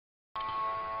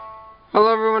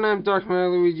Hello everyone, I'm Dark Man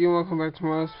Luigi and welcome back to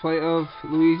my Let's Play of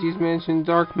Luigi's Mansion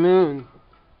Dark Moon.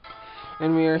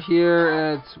 And we are here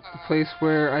at a place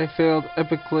where I failed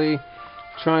epically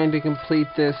trying to complete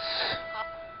this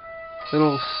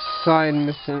little side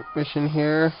mission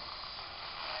here.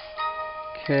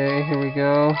 Okay, here we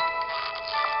go.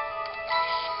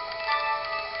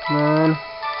 Come on.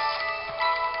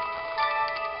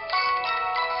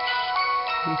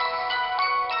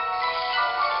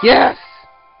 Yes!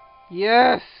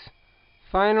 Yes!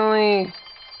 Finally!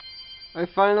 I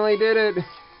finally did it!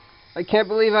 I can't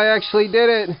believe I actually did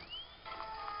it!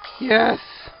 Yes!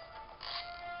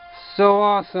 So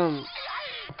awesome!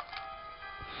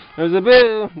 There's a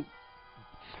boo!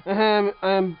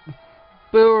 I'm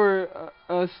Booer,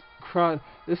 Crot.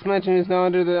 This mansion is now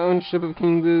under the ownership of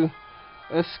King Boo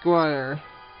Esquire.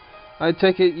 I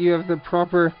take it you have the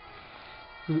proper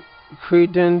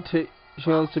credentials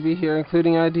to be here,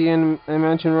 including ID and a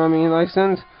mansion roaming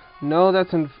license? No,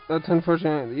 that's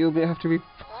unfortunate. You'll have to be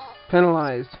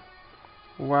penalized.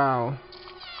 Wow.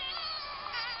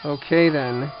 Okay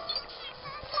then.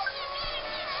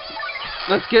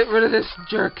 Let's get rid of this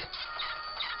jerk.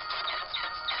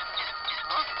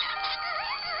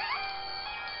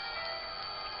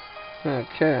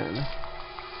 Okay.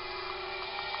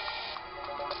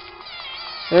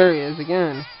 There he is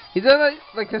again. He's at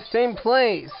like the same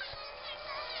place.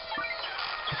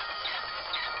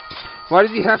 Why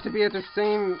does he have to be at the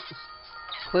same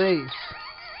place?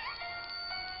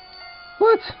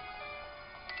 What?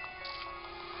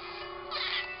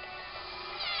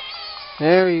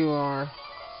 There you are.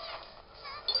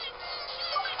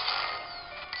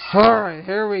 Alright,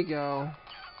 here we go.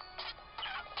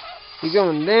 You're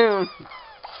going down.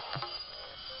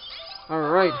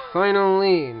 Alright,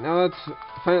 finally. Now I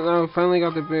finally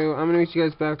got the boo. I'm gonna meet you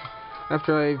guys back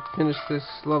after I finish this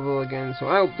level again. So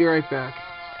I'll be right back.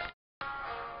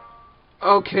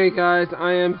 Okay guys,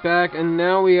 I am back and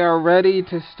now we are ready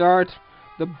to start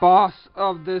the boss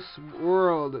of this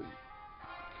world.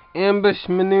 Ambush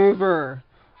maneuver.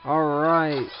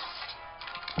 Alright.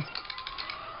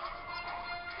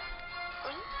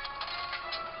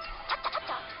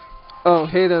 Oh,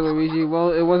 hey there Luigi.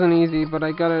 Well, it wasn't easy, but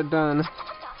I got it done.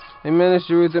 I managed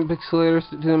to route the pixelators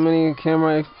to the mini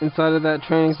camera inside of that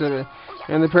training exhibit,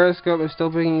 and the periscope is still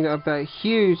picking up that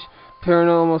huge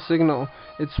paranormal signal.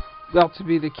 It's about to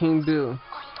be the King Boo.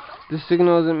 The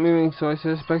signal isn't moving, so I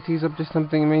suspect he's up to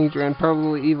something major and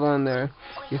probably evil in there.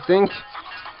 You think?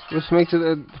 Which makes it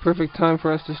a perfect time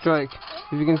for us to strike.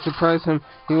 If you can surprise him,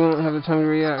 he won't have the time to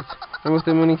react. And with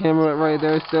the mini camera right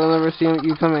there, they'll never see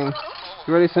you coming.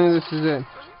 You ready, Sonny? This is it.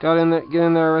 Get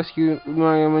in there, rescue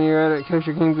Mario when you're at it.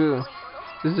 Capture King Boo.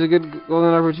 This is a good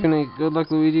golden opportunity. Good luck,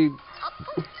 Luigi.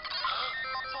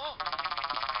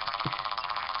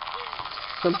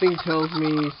 Something tells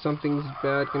me something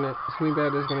bad is gonna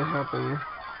happen.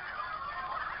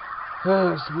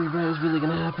 Something bad is really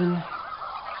gonna happen.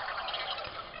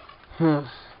 Huh.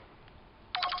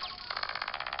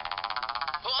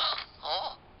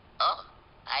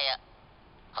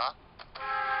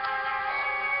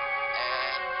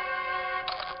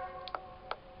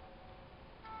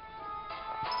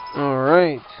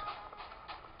 Alright.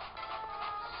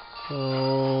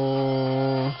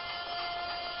 So,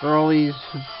 what are all these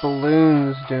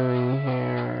balloons doing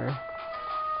here?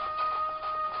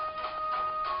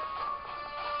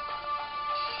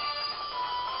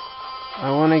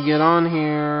 I want to get on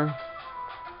here.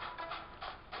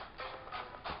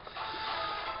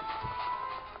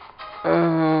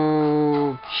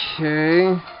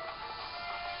 Okay.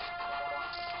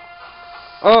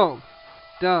 Oh,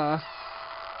 duh.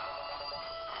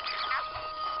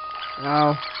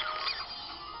 Ow.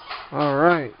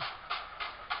 Alright.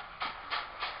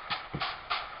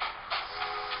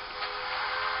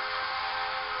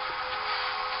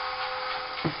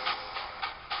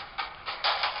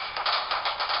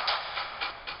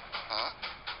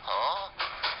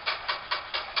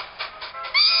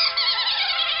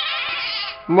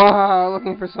 Wow,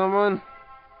 looking for someone?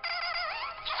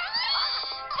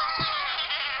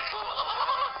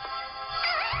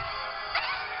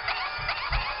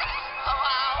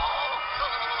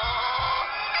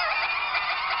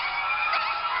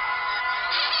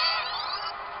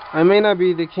 I may not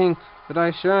be the king, but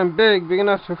I sure am big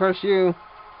enough to crush you.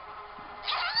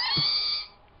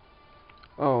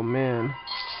 Oh man.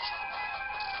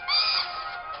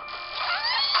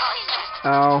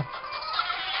 Ow.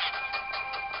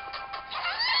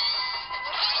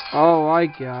 Oh, I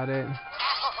got it.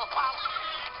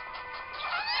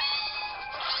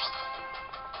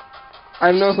 I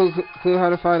have no clue how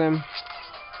to fight him.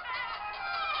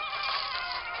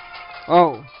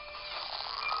 Oh.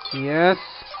 Yes.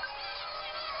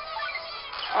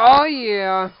 Oh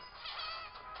yeah.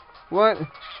 What?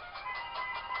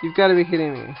 You've got to be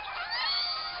kidding me.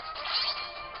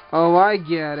 Oh, I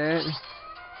get it.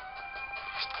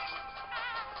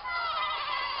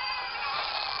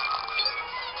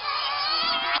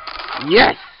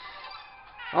 Yes!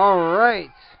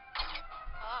 Alright.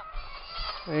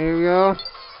 There we go.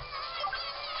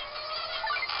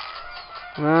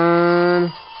 Come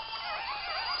on.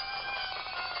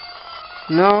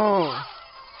 No.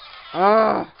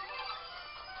 Ah.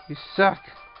 You suck.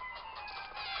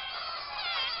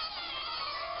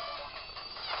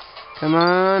 Come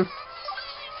on.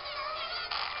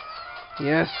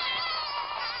 Yes.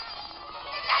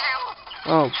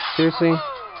 Oh, seriously?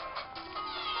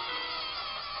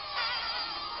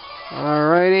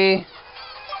 Alrighty.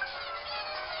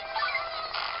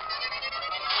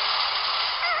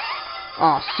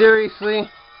 Oh, seriously?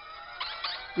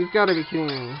 You've got to be kidding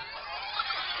me.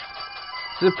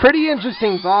 It's a pretty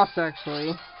interesting boss,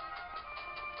 actually.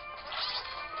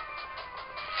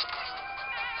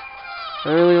 I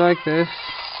really like this.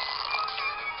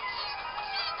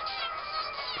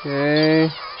 Okay.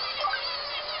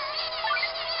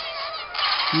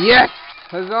 Yes!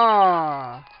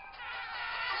 Huzzah!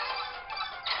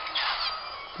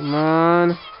 Come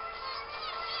on.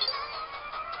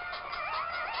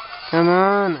 Come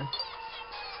on.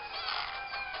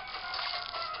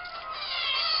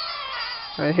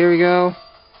 Alright, here we go.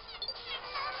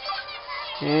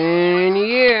 And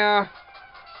yeah.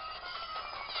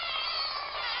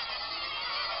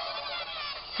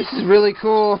 This is really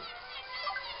cool.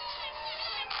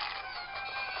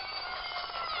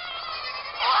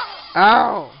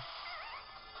 Ow!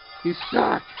 You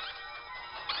suck.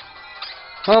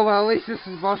 Oh well, at least this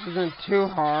boss isn't too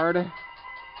hard.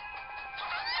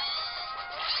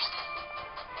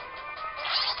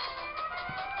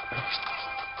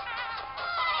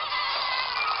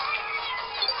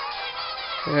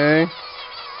 Okay.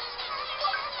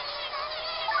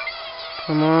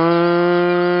 Come on.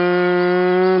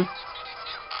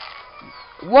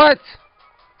 What?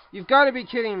 You've got to be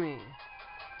kidding me.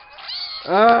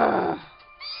 Ugh.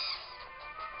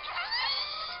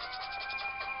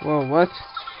 Whoa, what?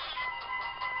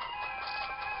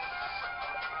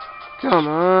 Come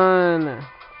on.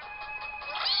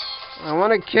 I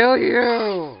want to kill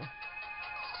you.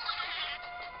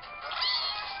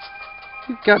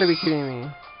 You've got to be kidding me.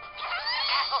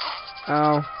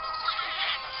 Ow.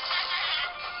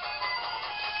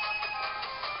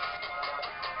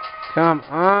 Come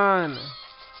on.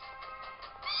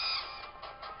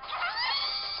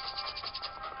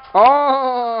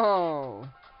 Oh!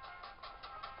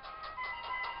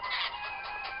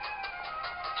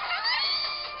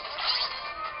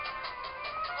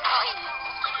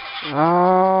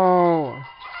 Oh!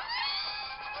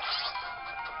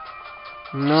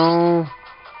 No.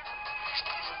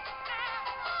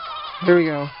 Here we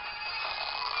go.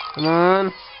 Come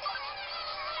on.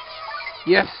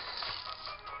 Yes.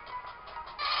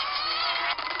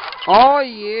 Oh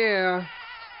yeah.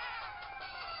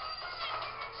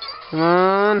 Come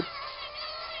on.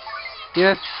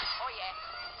 Yes.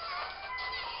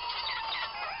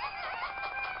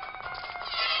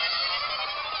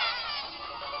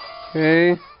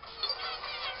 Okay.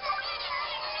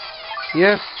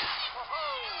 Yes.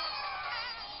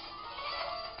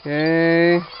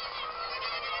 Okay.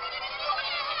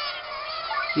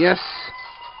 Yes.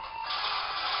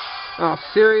 Oh,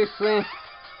 seriously?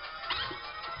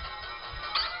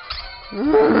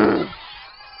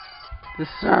 This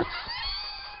sucks.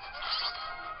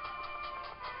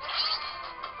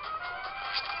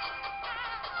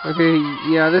 Okay,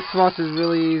 yeah, this boss is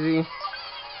really easy.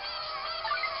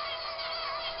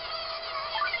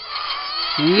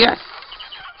 Yes!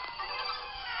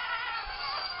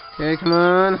 Okay, come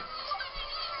on.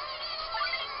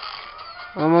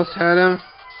 Almost had him.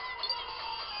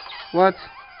 What?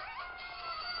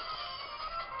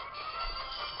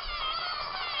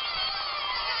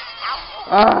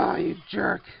 Ah, you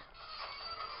jerk.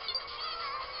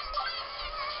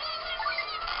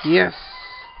 Yes.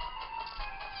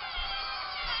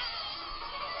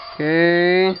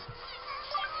 Okay.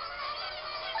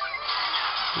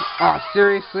 Oh,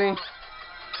 seriously?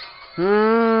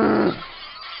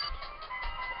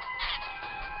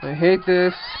 I hate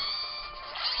this.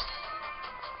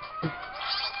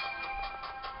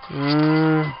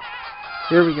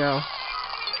 Here we go.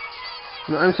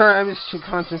 No, I'm sorry, I'm just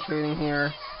concentrating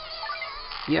here.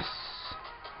 Yes.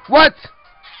 What?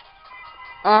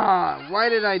 Ah, why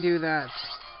did I do that?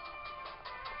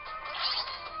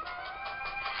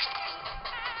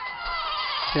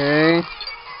 Okay.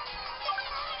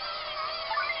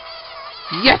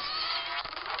 Yes!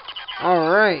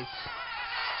 Alright.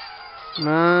 Come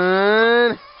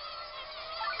on.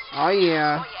 Oh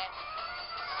yeah.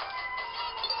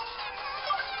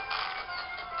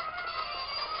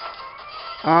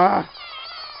 Ah.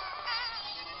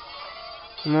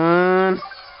 Come on.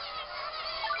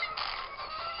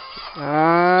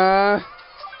 Ah.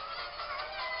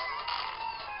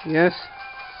 Yes.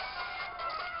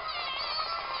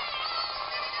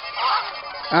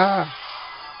 Ah.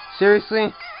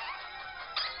 Seriously?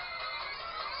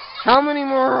 How many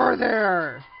more are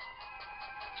there?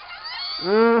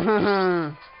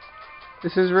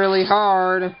 This is really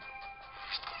hard.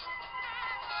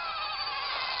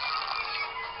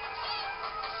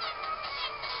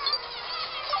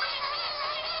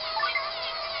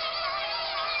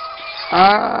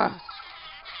 Ah.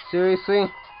 Seriously?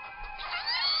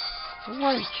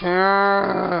 What?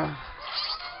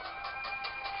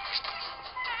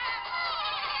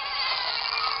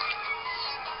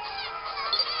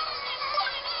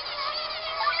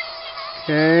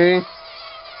 Okay.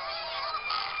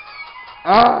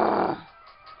 Ah!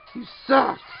 You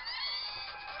suck!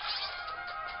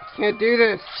 I can't do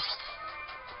this!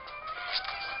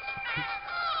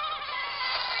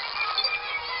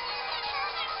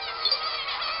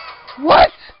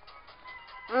 What?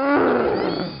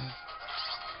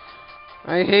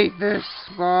 I hate this,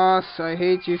 boss. I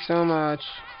hate you so much.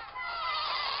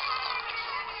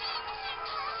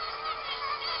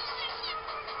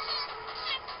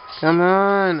 Come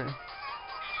on.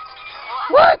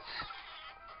 What?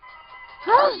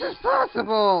 How is this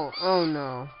possible? Oh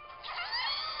no.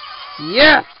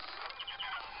 Yes!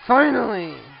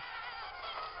 Finally!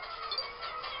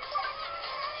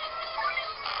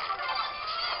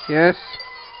 Yes.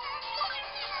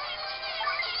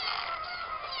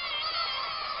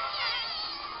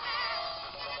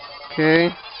 Okay.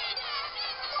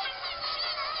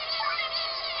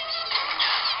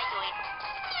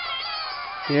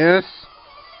 Yes.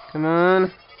 Come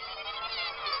on.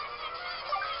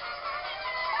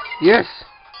 Yes!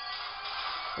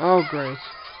 Oh, great.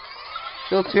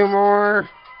 Still 2 more.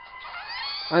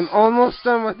 I'm almost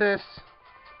done with this.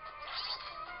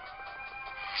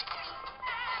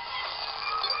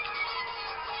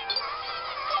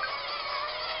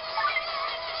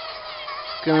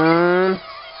 Come on.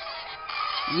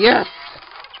 Yes!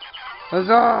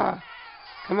 Huzzah!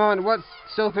 Come on, what?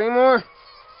 Still 3 more?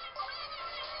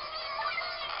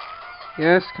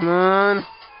 Yes, come on.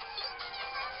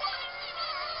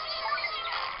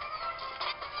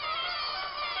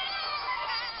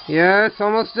 Yes,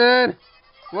 almost dead.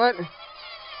 What?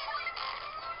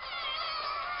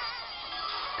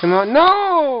 Come on.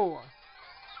 No!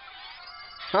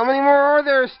 How many more are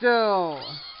there still?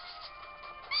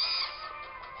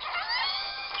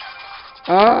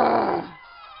 Ah!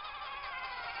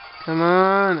 Come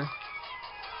on.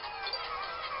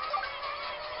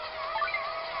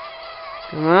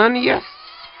 Come on, yes!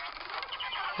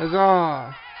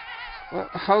 Huzzah! What?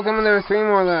 How come there are 3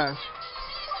 more left?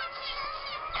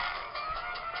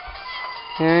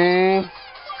 Okay.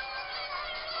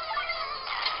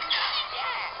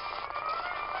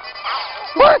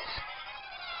 What?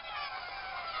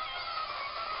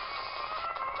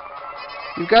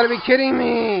 You've got to be kidding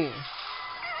me!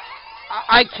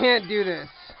 I can't do this.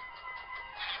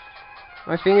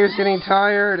 My finger's getting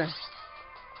tired.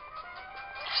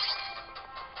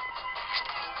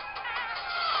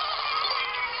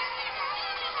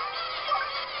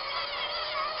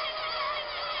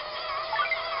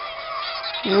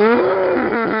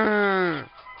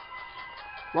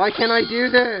 Why can't I do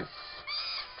this?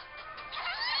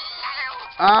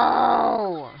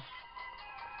 Ow!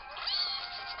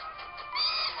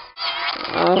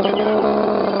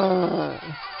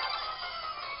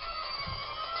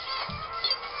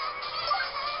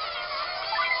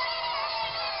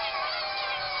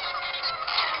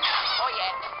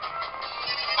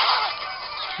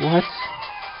 What?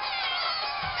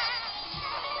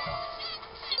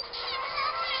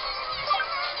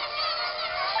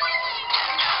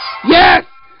 Yes!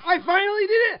 I finally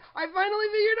did it! I finally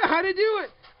figured out how to do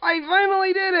it! I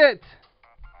finally did it!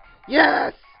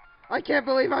 Yes! I can't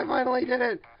believe I finally did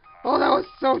it! Oh, that was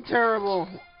so terrible!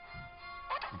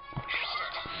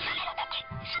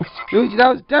 Luigi, that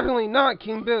was definitely not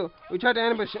King Boo. We tried to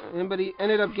ambush him, but he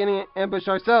ended up getting ambushed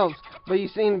ourselves. But you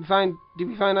seem fine. Did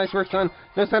we find nice work, son?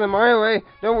 No sign of Mario, eh?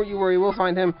 Don't you worry, we'll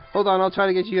find him. Hold on, I'll try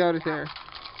to get you out of there.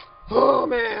 Oh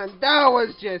man, that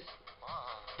was just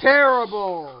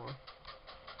terrible.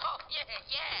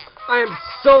 I am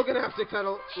so gonna have to cut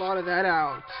a lot of that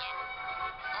out.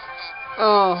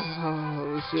 Oh,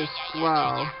 it was just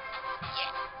wow.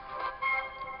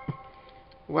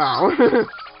 Wow.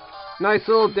 Nice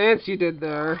little dance you did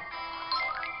there.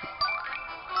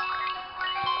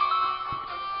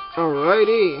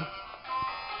 Alrighty.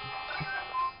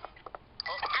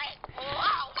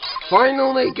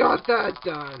 Finally got that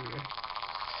done.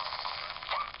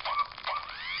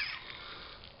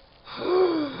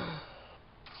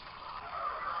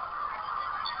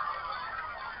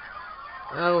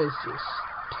 That was just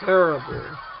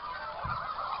terrible.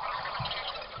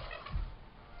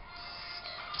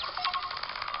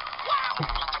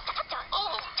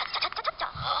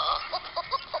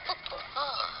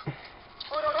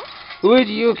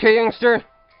 Luigi, you okay, youngster?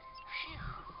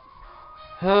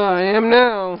 I am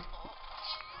now.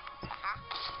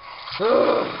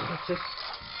 Let's just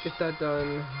get that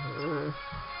done.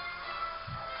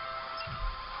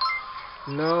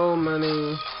 No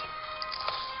money.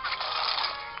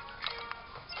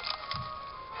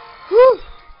 Whew.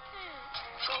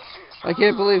 I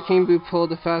can't believe King Boo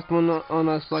pulled a fast one on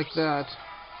us like that.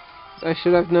 I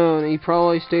should have known. He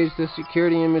probably staged the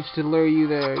security image to lure you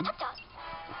there.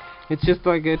 It's just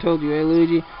like I told you, hey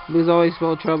Luigi? Boo's always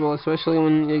spell trouble, especially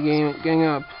when you gang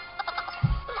up.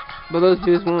 But those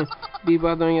Boos won't be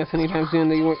bothering us anytime soon.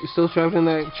 They were still trapped in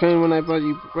that train when I brought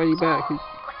you back.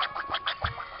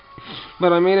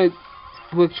 But I made a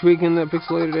quick tweak in the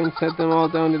pixelator and sent them all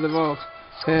down to the vault.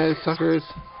 Hey, suckers.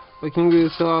 But King Boo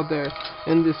is still out there,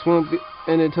 and this won't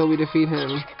end until we defeat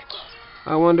him.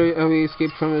 I wonder how he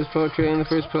escaped from his poetry in the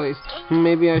first place.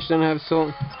 Maybe I shouldn't have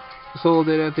sold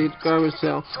it at the garbage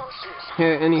sale.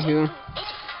 Hey, anywho.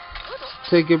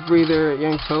 Take a breather,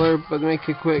 young feller, but make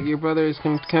it quick. Your brother is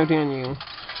counting on you.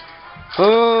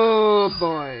 Oh,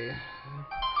 boy.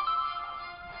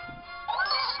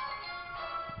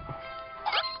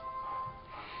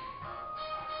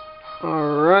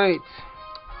 Alright.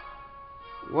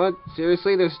 What?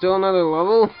 Seriously? There's still another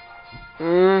level?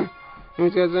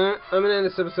 Anyways, guys, I'm gonna end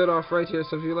this episode off right here.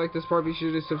 So if you like this part, be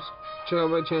sure to check out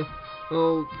my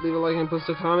channel, leave a like and post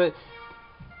a comment.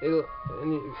 And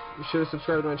you sure to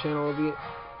subscribe to my channel.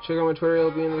 Check out my Twitter.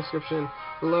 It'll be in the description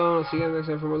below. And I'll see you guys next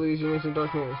time for more Luigi and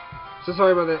Dark Moon. So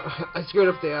sorry about that. I screwed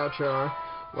up the outro.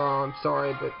 Well, I'm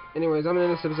sorry, but anyways, I'm gonna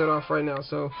end this episode off right now.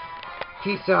 So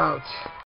peace out.